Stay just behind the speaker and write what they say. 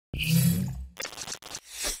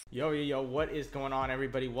Yo, what is going on,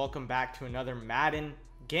 everybody? Welcome back to another Madden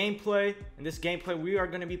gameplay. In this gameplay, we are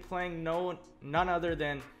going to be playing none other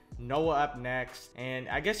than Noah Up Next. And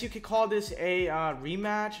I guess you could call this a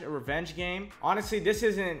rematch, a revenge game. Honestly, this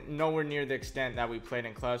isn't nowhere near the extent that we played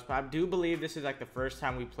in clubs, but I do believe this is like the first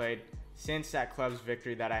time we played since that clubs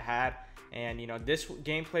victory that I had. And, you know, this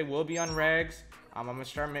gameplay will be on regs. I'm going to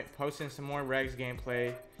start posting some more regs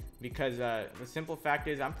gameplay because the simple fact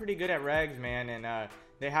is I'm pretty good at regs, man. And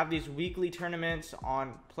they have these weekly tournaments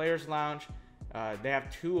on Players Lounge. They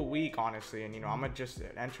have 2 a week, honestly, and you know, I'm gonna just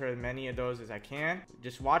enter as many of those as I can.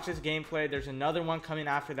 Just watch this gameplay. There's another one coming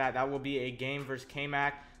after that. That will be a game versus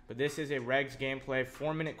K-Mac, but this is a regs gameplay,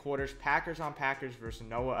 4-minute quarters, Packers on Packers versus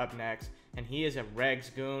Noah Up Next. And he is a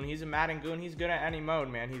regs goon. He's a Madden goon. He's good at any mode,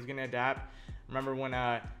 man. He's gonna adapt. Remember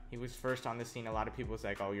when he was first on the scene, a lot of people was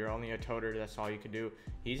like, oh, you're only a toter, that's all you could do.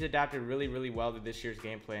 He's adapted really well to this year's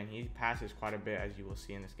gameplay, and he passes quite a bit, as you will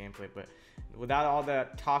see in this gameplay. But without all the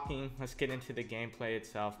talking, let's get into the gameplay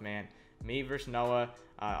itself, man. Me versus Noah.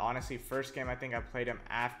 Honestly, first game I think I played him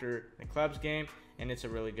after the clubs game, and it's a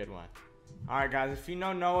really good one. All right, guys, if you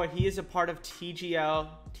know Noah, he is a part of TGL,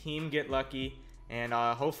 Team Get Lucky, and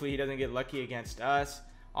hopefully he doesn't get lucky against us.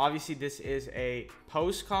 Obviously, this is a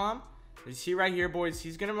post-com. You see right here, boys,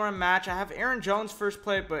 he's going to run a match. I have Aaron Jones first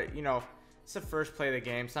play, but, you know, it's the first play of the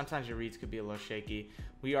game. Sometimes your reads could be a little shaky.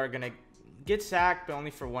 We are going to get sacked, but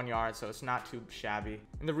only for 1 yard, so it's not too shabby.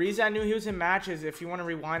 And the reason I knew he was in match is, if you want to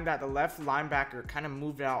rewind that, the left linebacker kind of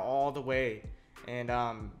moved out all the way. And,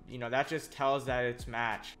 you know, that just tells that it's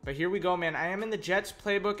match. But here we go, man. I am in the Jets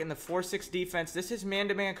playbook in the 4-6 defense. This is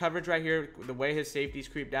man-to-man coverage right here, the way his safeties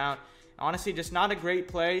creep down. Honestly, just not a great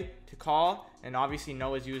play to call. And obviously,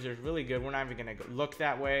 Noah's user is really good. We're not even going to look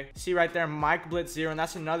that way. See right there, Mike Blitz 0. And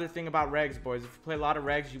that's another thing about regs, boys. If you play a lot of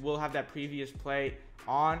regs, you will have that previous play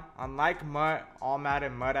on. Unlike MUT, all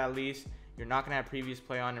Madden, MUT at least, you're not going to have previous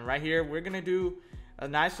play on. And right here, we're going to do a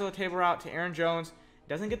nice little table route to Aaron Jones.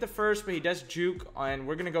 Doesn't get the first, but he does juke. And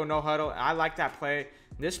we're going to go no huddle. I like that play.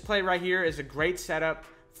 This play right here is a great setup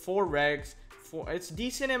for regs. It's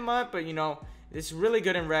decent in MUT, but, you know, it's really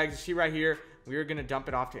good in regs. See right here, we are going to dump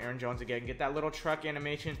it off to Aaron Jones again. Get that little truck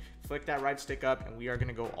animation, flick that right stick up, and we are going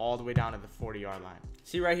to go all the way down to the 40-yard line.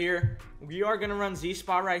 See right here, we are going to run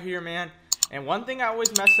Z-spot right here, man. And one thing I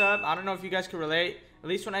always mess up, I don't know if you guys can relate, at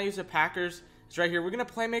least when I use the Packers, is right here. We're going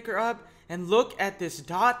to playmaker up, and look at this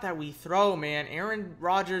dot that we throw, man. Aaron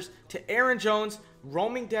Rodgers to Aaron Jones,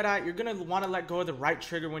 roaming dead eye. You're going to want to let go of the right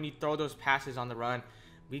trigger when you throw those passes on the run.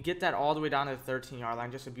 We get that all the way down to the 13-yard line.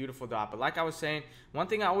 Just a beautiful dot. But like I was saying, one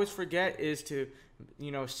thing I always forget is to,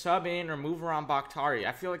 you know, sub in or move around Bakhtiari.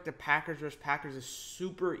 I feel like the Packers versus Packers is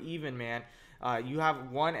super even, man. You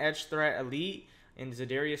have one edge threat elite in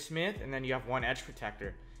Zadarius Smith, and then you have one edge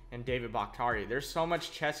protector in David Bakhtiari. There's so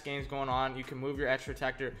much chess games going on. You can move your edge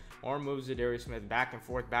protector or move Zadarius Smith back and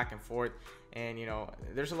forth. And, you know,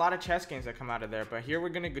 there's a lot of chess games that come out of there. But here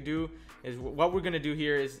what we're going to do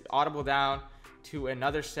here is audible down to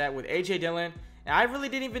another set with AJ Dillon. And I really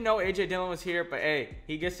didn't even know AJ Dillon was here, but hey,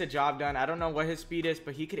 he gets the job done. I don't know what his speed is,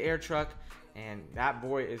 but he could air truck, and that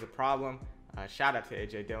boy is a problem. Shout out to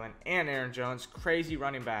AJ Dillon and Aaron Jones, crazy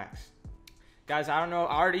running backs. Guys, I don't know,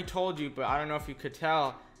 I already told you, but I don't know if you could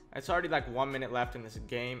tell, it's already like 1 minute left in this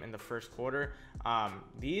game in the first quarter.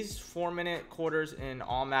 These 4-minute quarters in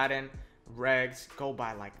all Madden regs go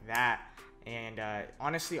by like that. And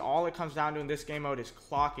honestly, all it comes down to in this game mode is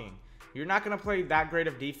clocking. You're not going to play that great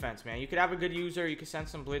of defense, man. You could have a good user. You could send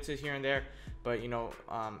some blitzes here and there. But, you know,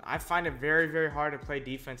 I find it very hard to play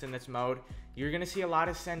defense in this mode. You're going to see a lot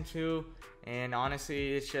of send to. And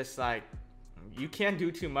honestly, it's just like you can't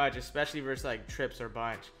do too much, especially versus like trips or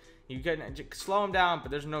bunch. You can slow him down,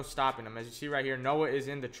 but there's no stopping him. As you see right here, Noah is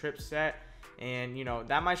in the trip set. And, you know,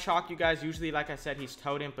 that might shock you guys. Usually, like I said, he's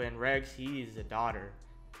totem, but in regs, he's a daughter.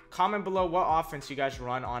 Comment below what offense you guys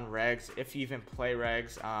run on regs, if you even play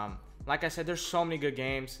regs. Like I said, there's so many good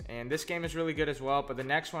games, and this game is really good as well, but the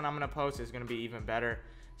next one I'm going to post is going to be even better.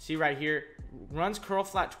 See right here, runs curl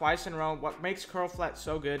flat twice in a row. What makes curl flat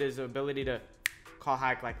so good is the ability to call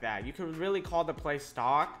hike like that. You can really call the play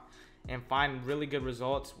stock and find really good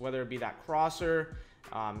results, whether it be that crosser,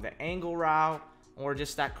 the angle route, or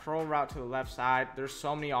just that curl route to the left side. There's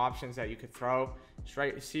so many options that you could throw.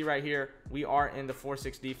 See right here, we are in the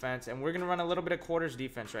 4-6 defense, and we're going to run a little bit of quarters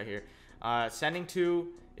defense right here. Sending to,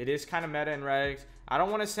 it is kind of meta in regs. I don't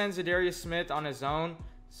want to send Zadarius Smith on his own,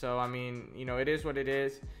 so I mean, you know, it is what it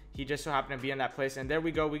is. He just so happened to be in that place, and there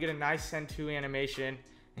we go. We get a nice send to animation,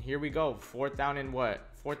 and here we go. 4th down and what?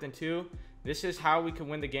 4th and 2. This is how we can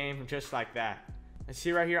win the game just like that. And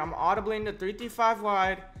see right here, I'm audibling the 3-3-5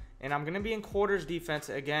 wide, and I'm going to be in quarters defense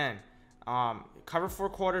again. Cover 4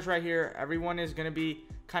 quarters right here. Everyone is going to be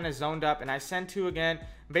kind of zoned up, and I send 2 again.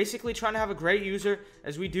 Basically trying to have a great user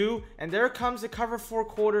as we do, and there comes the cover 4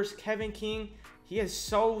 quarters. Kevin King, he is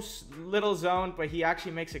so little zoned, but he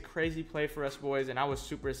actually makes a crazy play for us, boys, and I was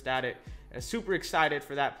super ecstatic, super excited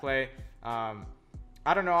for that play.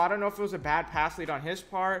 I don't know if it was a bad pass lead on his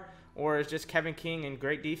part or it's just Kevin King and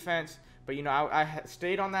great defense, but you know, I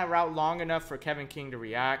stayed on that route long enough for Kevin King to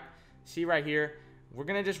react. See right here, we're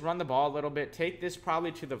gonna just run the ball a little bit, take this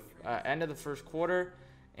probably to the end of the first quarter,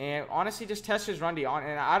 and honestly just test his run D on.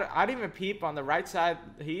 And I didn't even peep on the right side.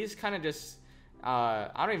 He's kind of just I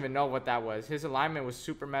don't even know what that was. His alignment was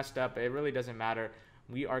super messed up. It really doesn't matter.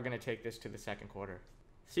 We are gonna take this to the second quarter.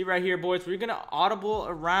 See right here, boys, we're gonna audible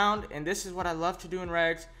around, and this is what I love to do in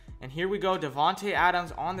regs. And here we go, Davante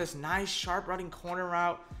Adams on this nice sharp running corner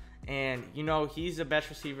route, and you know, he's the best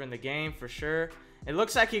receiver in the game for sure. It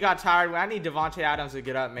looks like he got tired. I need Davante Adams to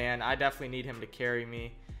get up, man. I definitely need him to carry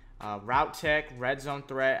me. Route tech, red zone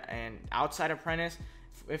threat, and outside apprentice.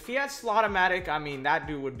 If he had Slot-O-Matic, I mean, that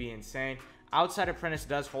dude would be insane. Outside apprentice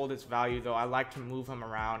does hold its value, though. I like to move him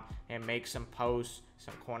around and make some posts,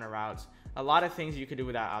 some corner routes. A lot of things you could do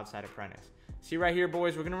with that outside apprentice. See right here,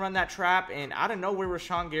 boys, we're going to run that trap, and out of nowhere,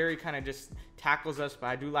 Rashawn Gary kind of just tackles us, but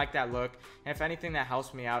I do like that look. And if anything, that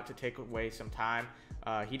helps me out to take away some time.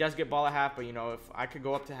 He does get ball at half, but, you know, if I could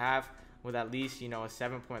go up to half with at least, you know, a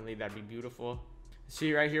 7-point lead, that'd be beautiful.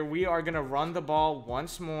 See right here, we are going to run the ball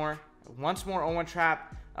once more. Once more, 0-1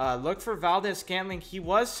 trap. Look for Valdez-Scantling. He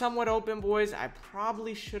was somewhat open, boys. I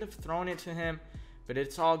probably should have thrown it to him, but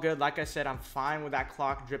it's all good. Like I said, I'm fine with that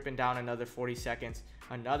clock dripping down another 40 seconds.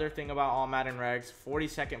 Another thing about all Madden regs,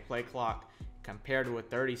 40-second play clock compared to a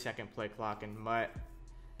 30-second play clock in MUT.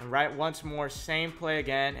 And right, once more, same play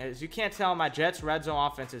again. As you can't tell, my Jets red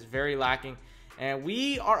zone offense is very lacking. And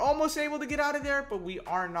we are almost able to get out of there, but we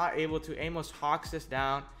are not able to. Amos hawks this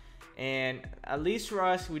down. And at least for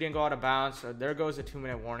us, we didn't go out of bounds. So there goes a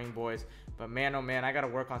 2-minute warning, boys. But man, oh man, I got to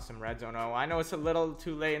work on some red zone. Oh, I know it's a little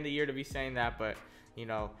too late in the year to be saying that, but you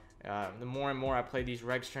know, the more and more I play these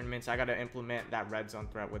regs tournaments, I got to implement that red zone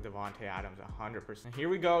threat with Davante Adams 100%. Here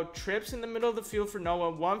we go. Trips in the middle of the field for Noah.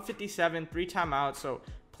 157, 3 timeouts, so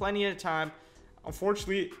plenty of time.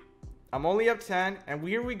 Unfortunately, I'm only up 10, and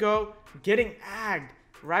here we go. Getting agged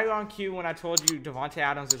right on cue when I told you Davante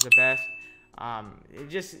Adams is the best. It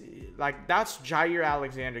just, like, that's Jair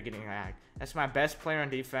Alexander getting agged. That's my best player on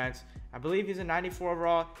defense. I believe he's a 94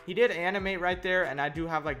 overall. He did animate right there, and I do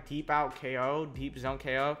have like deep out KO, deep zone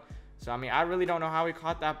KO. So I mean, I really don't know how he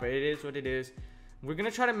caught that, but it is what it is. We're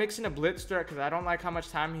gonna try to mix in a blitz threat because I don't like how much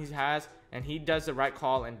time he has, and he does the right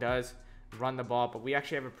call and does run the ball. But we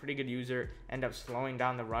actually have a pretty good user, end up slowing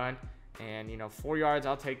down the run, and you know, 4 yards,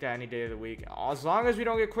 I'll take that any day of the week. As long as we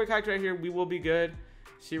don't get quick hiked right here, we will be good.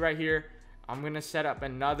 See right here, I'm gonna set up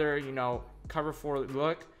another, you know, cover 4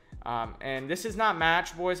 look. And this is not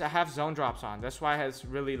match, boys. I have zone drops on. That's why it's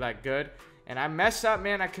really like good. And I messed up,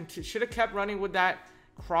 man. I should have kept running with that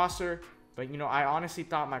crosser, but you know, I honestly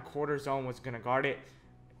thought my quarter zone was gonna guard it.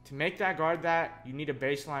 To make that guard that, you need a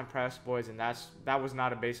baseline press, boys, and that was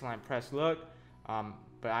not a baseline press look.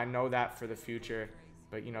 But I know that for the future.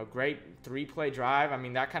 But you know, great 3-play drive. I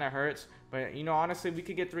mean, that kind of hurts. But you know, honestly, we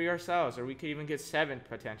could get 3 ourselves, or we could even get 7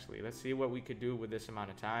 potentially. Let's see what we could do with this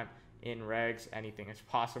amount of time. In regs, anything is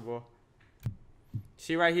possible.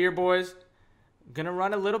 See right here, boys, gonna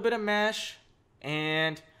run a little bit of mesh,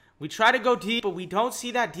 and we try to go deep, but we don't see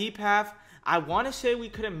that deep half. I want to say we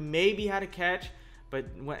could have maybe had a catch, but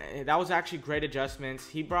that was actually great adjustments.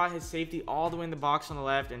 He brought his safety all the way in the box on the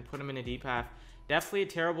left and put him in a deep half. Definitely a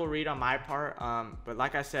terrible read on my part, but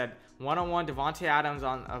like I said, one-on-one Davante Adams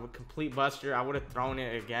on a complete buster. I would have thrown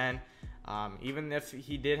it again. Even if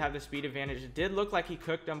he did have the speed advantage, it did look like he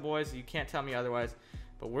cooked them, boys. You can't tell me otherwise.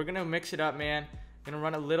 But we're going to mix it up, man. Going to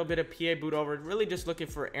run a little bit of PA boot over. Really just looking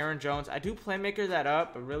for Aaron Jones. I do playmaker that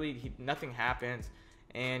up, but really nothing happens.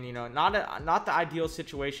 And, you know, not the ideal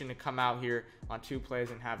situation to come out here on 2 plays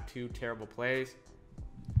and have 2 terrible plays.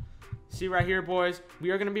 See right here, boys.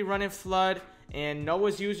 We are going to be running flood. And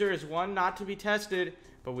Noah's user is one not to be tested.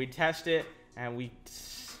 But we test it. And we...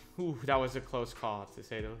 Ooh, that was a close call, to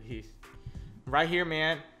say the least. Right here,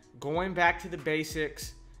 man, going back to the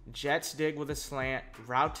basics. Jets dig with a slant,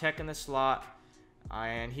 route tech in the slot,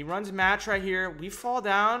 and he runs match right here. We fall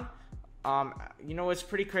down. You know, it's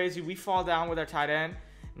pretty crazy. We fall down with our tight end.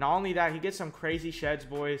 Not only that, he gets some crazy sheds,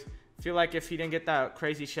 boys. I feel like if he didn't get that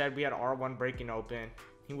crazy shed, we had R1 breaking open.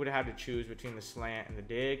 He would have had to choose between the slant and the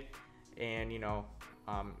dig. And, you know,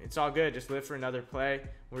 it's all good. Just live for another play.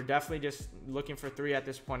 We're definitely just looking for 3 at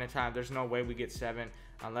this point in time. There's no way we get 7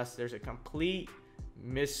 unless there's a complete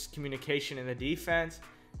miscommunication in the defense.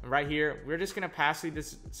 And right here, we're just gonna pass lead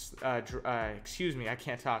this. Excuse me, I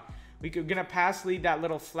can't talk. We're gonna pass lead that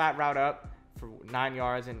little flat route up for 9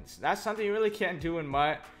 yards, and that's something you really can't do in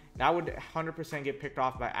MUT. That would 100% get picked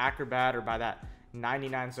off by Acrobat or by that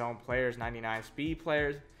 99 zone players, 99 speed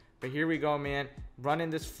players. But here we go, man. Running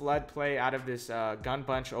this flood play out of this gun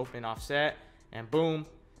bunch open offset, and boom,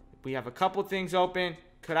 we have a couple things open.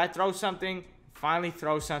 Could I throw something? Finally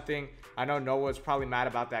throw something. I know Noah's probably mad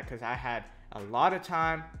about that because I had a lot of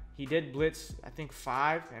time. He did blitz, I think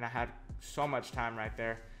 5, and I had so much time right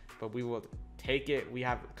there. But we will take it. We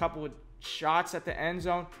have a couple of shots at the end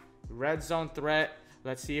zone, red zone threat.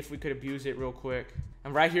 Let's see if we could abuse it real quick.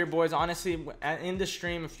 And right here, boys, honestly, in the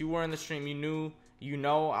stream, if you were in the stream, you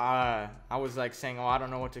know, I was like saying, oh, I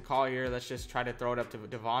don't know what to call here. Let's just try to throw it up to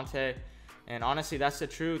Devontae. And honestly, that's the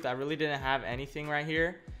truth. I really didn't have anything right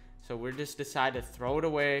here. So we just decided to throw it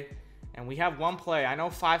away. And we have 1 play. I know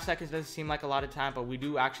 5 seconds doesn't seem like a lot of time, but we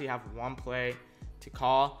do actually have 1 play to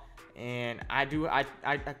call. And I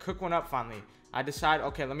cook one up finally. I decide,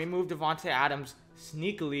 okay, let me move Devontae Adams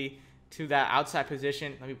sneakily to that outside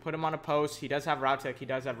position. Let me put him on a post. He does have route tech. He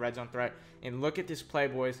does have red zone threat. And look at this play,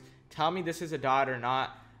 boys. Tell me this is a dot or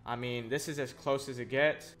not. I mean, this is as close as it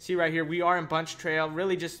gets. See right here, we are in bunch trail.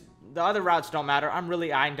 Really just, the other routes don't matter. I'm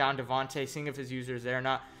really eyeing down Devontae, seeing if his user is there or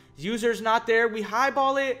not. His user's not there. We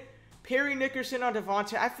highball it. Perry Nickerson on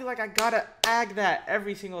Devontae. I feel like I gotta ag that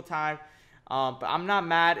every single time. But I'm not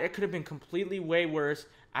mad. It could have been completely way worse.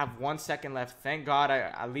 I have 1 second left. Thank God I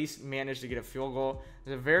at least managed to get a field goal.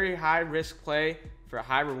 It's a very high risk play for a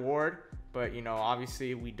high reward. But, you know,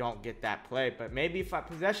 obviously we don't get that play. But maybe if I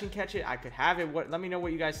possession catch it, I could have it. Let me know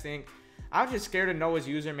what you guys think. I was just scared of Noah's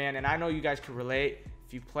user, man. And I know you guys could relate.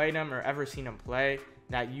 If you played him or ever seen him play,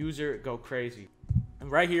 that user go crazy. And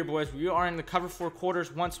right here, boys, we are in the cover 4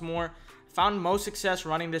 quarters once more. Found most success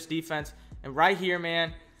running this defense. And right here,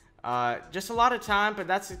 man, just a lot of time, but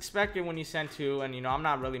that's expected when you send 2. And, you know, I'm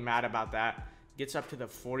not really mad about that. Gets up to the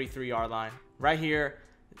 43-yard line. Right here,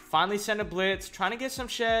 finally send a blitz, trying to get some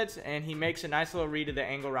sheds, and he makes a nice little read of the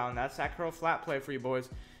angle route. That's that curl flat play for you, boys.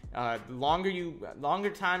 Longer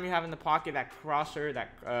time you have in the pocket, that crosser,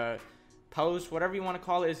 that post, whatever you want to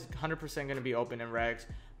call it, is 100% going to be open in regs.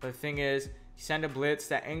 But the thing is, you send a blitz,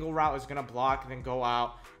 that angle route is going to block and then go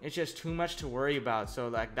out. It's just too much to worry about. So,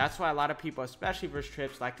 like, that's why a lot of people, especially versus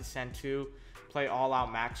trips, like to send 2, play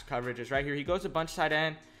all-out max coverages. Right here, he goes to bunch tight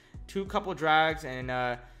end, 2 couple drags, and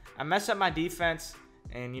I mess up my defense.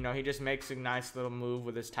 And, you know, he just makes a nice little move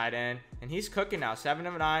with his tight end. And he's cooking now, 7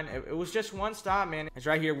 of 9. It was just 1 stop, man. It's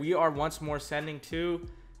right here. We are once more sending 2.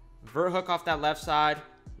 Vert hook off that left side.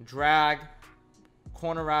 Drag.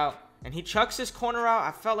 Corner route. And he chucks his corner out.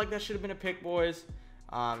 I felt like that should have been a pick, boys.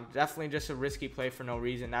 Definitely just a risky play for no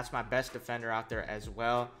reason. That's my best defender out there as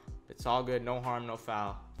well. It's all good. No harm, no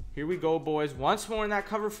foul. Here we go, boys. Once more in that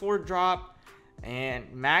cover 4 drop.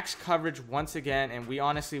 And max coverage once again. And we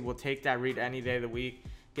honestly will take that read any day of the week.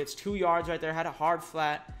 Gets 2 yards right there. Had a hard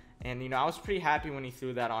flat. And, you know, I was pretty happy when he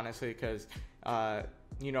threw that, honestly. Because,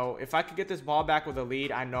 you know, if I could get this ball back with a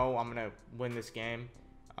lead, I know I'm going to win this game.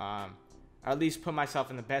 Or at least put myself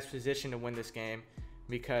in the best position to win this game.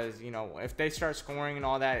 Because, you know, if they start scoring and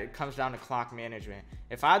all that, it comes down to clock management.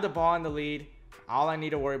 If I had the ball in the lead, all I need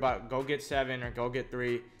to worry about, go get 7 or go get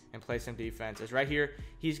 3 and play some defense. Is right here.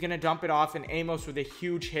 He's going to dump it off, and Amos with a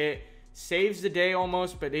huge hit. Saves the day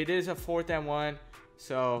almost, but it is a 4th and 1.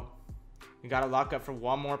 So, you got to lock up for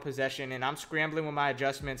 1 more possession. And I'm scrambling with my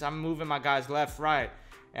adjustments. I'm moving my guys left, right.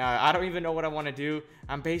 I don't even know what I want to do.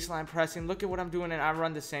 I'm baseline pressing. Look at what I'm doing, and I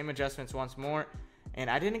run the same adjustments once more. And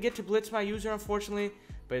I didn't get to blitz my user, unfortunately,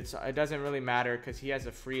 but it doesn't really matter because he has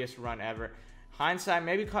the freest run ever. Hindsight,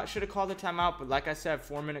 maybe should have called a timeout, but like I said,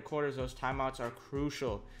 4-minute quarters, those timeouts are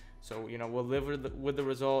crucial. So, you know, we'll live with the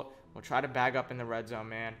result. We'll try to bag up in the red zone,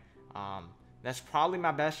 man. That's probably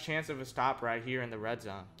my best chance of a stop right here in the red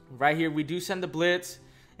zone. Right here, we do send the blitz,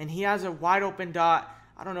 and he has a wide open dot.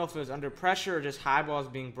 I don't know if it was under pressure or just high balls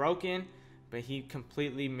being broken, but he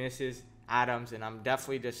completely misses Adams, and I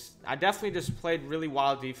definitely just played really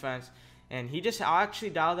wild defense, and he just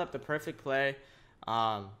actually dialed up the perfect play.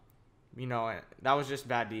 You know, that was just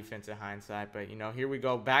bad defense in hindsight, but, you know, here we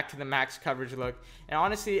go back to the max coverage look. And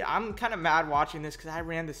honestly, I'm kind of mad watching this because I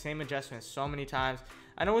ran the same adjustments so many times.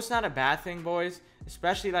 I know it's not a bad thing, boys,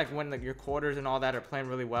 especially like when your quarters and all that are playing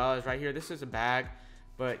really well. Is right here, this is a bag.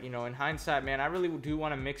 But, you know, in hindsight, man, I really do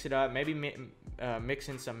want to mix it up. Maybe mix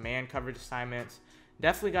in some man coverage assignments.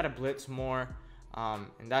 Definitely got to blitz more. And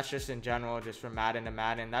that's just in general, just from Madden to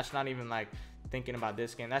Madden. That's not even like thinking about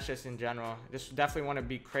this game. That's just in general. Just definitely want to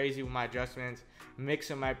be crazy with my adjustments,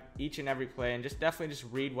 mixing my each and every play, and just definitely just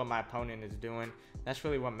read what my opponent is doing. That's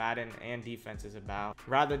really what Madden and defense is about,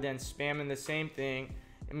 rather than spamming the same thing.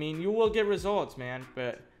 I mean, you will get results, man,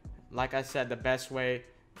 but like I said, the best way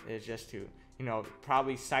is just to, you know,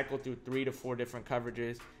 probably cycle through 3 to 4 different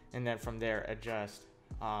coverages, and then from there adjust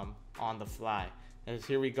on the fly. As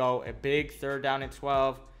here we go, a big 3rd down and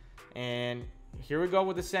 12, and here we go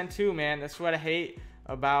with the send 2, man. That's what I hate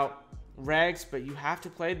about regs, but you have to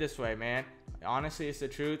play this way, man. Honestly, it's the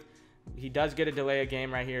truth. He does get a delay a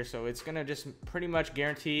game right here, so it's gonna just pretty much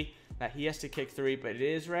guarantee that he has to kick 3, but it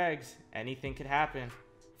is regs. Anything could happen.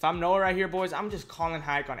 If I'm Noah right here, boys, I'm just calling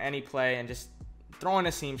hike on any play and just throwing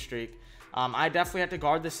a seam streak. I definitely have to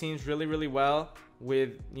guard the seams really, really well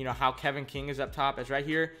with, you know, how Kevin King is up top. As right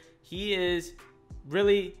here, he is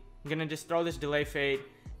really gonna just throw this delay fade,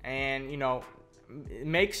 and, you know, it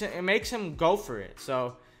makes him go for it.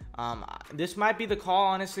 So this might be the call,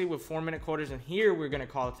 honestly, with 4-minute quarters, and here we're gonna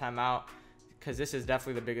call a timeout because this is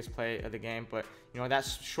definitely the biggest play of the game. But, you know, that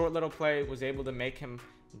short little play was able to make him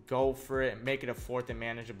go for it and make it a 4th and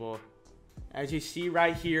manageable. As you see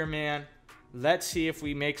right here, man, let's see if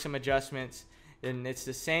we make some adjustments. And it's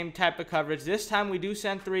the same type of coverage. This time we do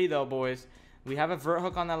send 3 though, boys. We have a vert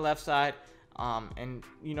hook on that left side, and,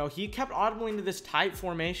 you know, he kept audibling into this tight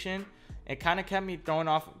formation. It kind of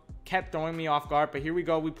kept throwing me off guard. But here we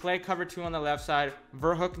go, we play cover 2 on the left side,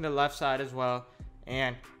 vert hook on the left side as well,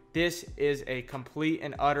 and this is a complete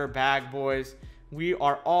and utter bag, boys. We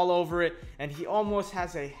are all over it, and he almost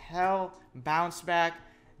has a hell bounce back.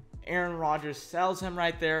 Aaron Rodgers sells him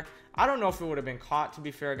right there. I don't know if it would have been caught, to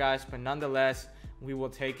be fair, guys, but nonetheless, we will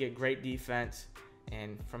take it. Great defense.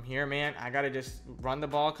 And from here, man, I got to just run the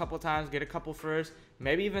ball a couple times, get a couple firsts,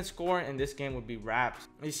 maybe even score, and this game would be wraps.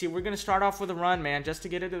 You see, we're going to start off with a run, man, just to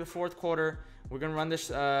get into the 4th quarter. We're going to run this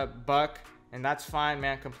buck, and that's fine,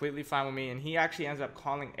 man, completely fine with me. And he actually ends up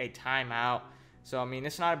calling a timeout. So, I mean,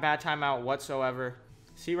 it's not a bad timeout whatsoever.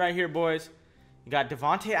 See right here, boys, you got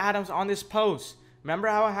Davante Adams on this post. Remember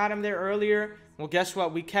how I had him there earlier? Well, guess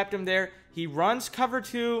what? We kept him there. He runs cover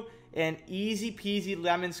 2, and easy peasy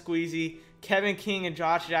lemon squeezy. Kevin King and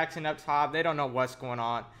Josh Jackson up top. They don't know what's going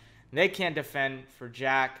on. They can't defend for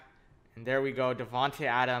Jack. And there we go. Davante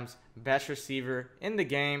Adams, best receiver in the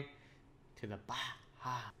game, to the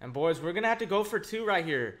and boys, we're going to have to go for 2 right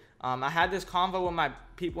here. I had this convo with my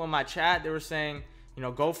people in my chat. They were saying, you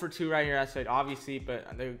know, go for 2 right here. I said, obviously,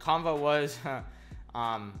 but the convo was,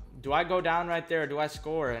 do I go down right there or do I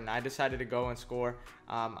score? And I decided to go and score.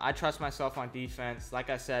 I trust myself on defense. Like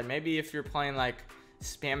I said, maybe if you're playing like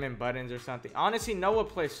spamming buttons or something. Honestly, Noah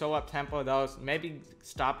plays so up-tempo, though. Maybe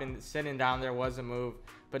stopping, sitting down there was a move.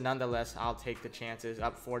 But nonetheless, I'll take the chances.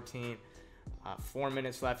 Up 14. 4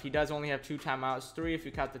 minutes left. He does only have 2 timeouts, 3 if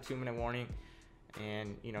you count the 2-minute warning.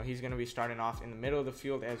 And, you know, he's going to be starting off in the middle of the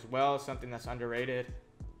field as well, something that's underrated.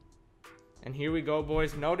 And here we go,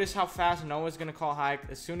 boys. Notice how fast Noah's going to call hike.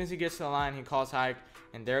 As soon as he gets to the line, he calls hike,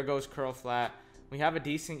 and there goes curl flat. We have a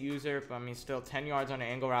decent user, but, I mean, still 10 yards on an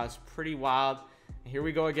angle route is pretty wild. And here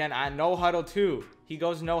we go again. No huddle, too. He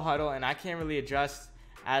goes no huddle, and I can't really adjust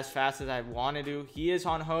as fast as I want to do. He is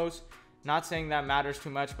on host. Not saying that matters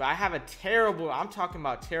too much, but I have a terrible, I'm talking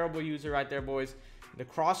about terrible user right there, boys. The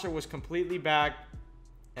crosser was completely back,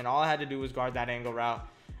 and all I had to do was guard that angle route.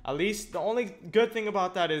 At least the only good thing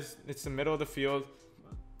about that is it's the middle of the field.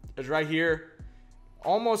 It's right here.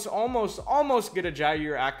 Almost get a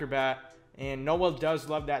Jair acrobat. And Noah does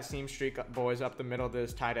love that seam streak, boys, up the middle of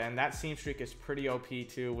this tight end. That seam streak is pretty OP,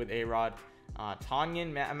 too, with A-Rod.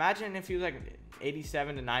 Tanyan, man, imagine if he was like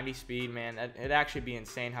 87 to 90 speed, man. It'd actually be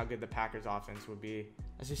insane how good the Packers offense would be.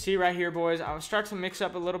 As you see right here, boys, I'll start to mix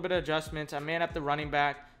up a little bit of adjustments. I man up the running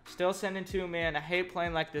back. Still sending 2, man. I hate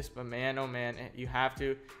playing like this, but man, oh man, you have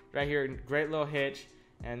to. Right here, great little hitch.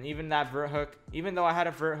 And even that vert hook, even though I had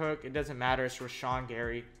a vert hook, it doesn't matter. It's Rashawn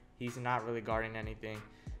Gary. He's not really guarding anything.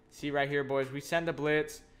 See right here, boys, we send the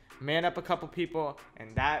blitz, man up a couple people,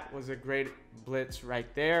 and that was a great blitz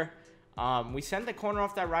right there. We sent the corner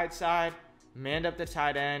off that right side, manned up the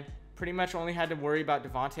tight end. Pretty much only had to worry about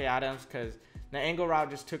Davante Adams because the angle route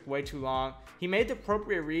just took way too long. He made the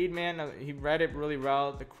appropriate read, man. He read it really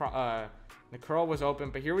well. The curl was open,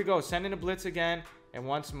 but here we go. Sending a blitz again, and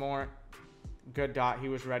once more, good dot. He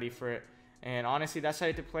was ready for it. And honestly, that's how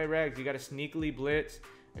you have to play regs. You got to sneakily blitz.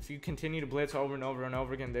 If you continue to blitz over and over and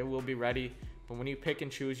over again, they will be ready. But when you pick and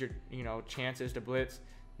choose your, chances to blitz,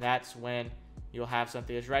 that's when you'll have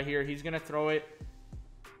something. It's right here. He's going to throw it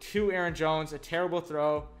to Aaron Jones. A terrible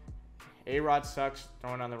throw. A-Rod sucks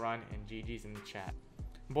throwing on the run, and GG's in the chat.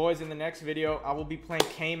 Boys, in the next video, I will be playing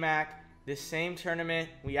K-Mac. This same tournament,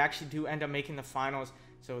 we actually do end up making the finals.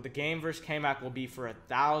 So the game versus K-Mac will be for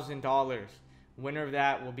 $1,000. Winner of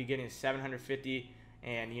that will be getting $750.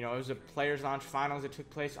 And, you know, it was a Players Launch Finals that took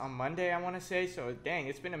place on Monday, I want to say. So, dang,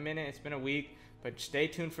 it's been a minute. It's been a week. But stay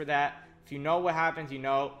tuned for that. If you know what happens, you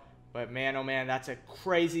know. But, man, oh, man, that's a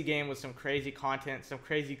crazy game with some crazy content, some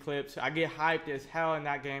crazy clips. I get hyped as hell in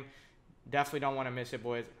that game. Definitely don't want to miss it,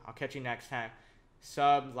 boys. I'll catch you next time.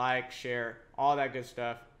 Sub, like, share, all that good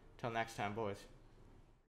stuff. Till next time, boys.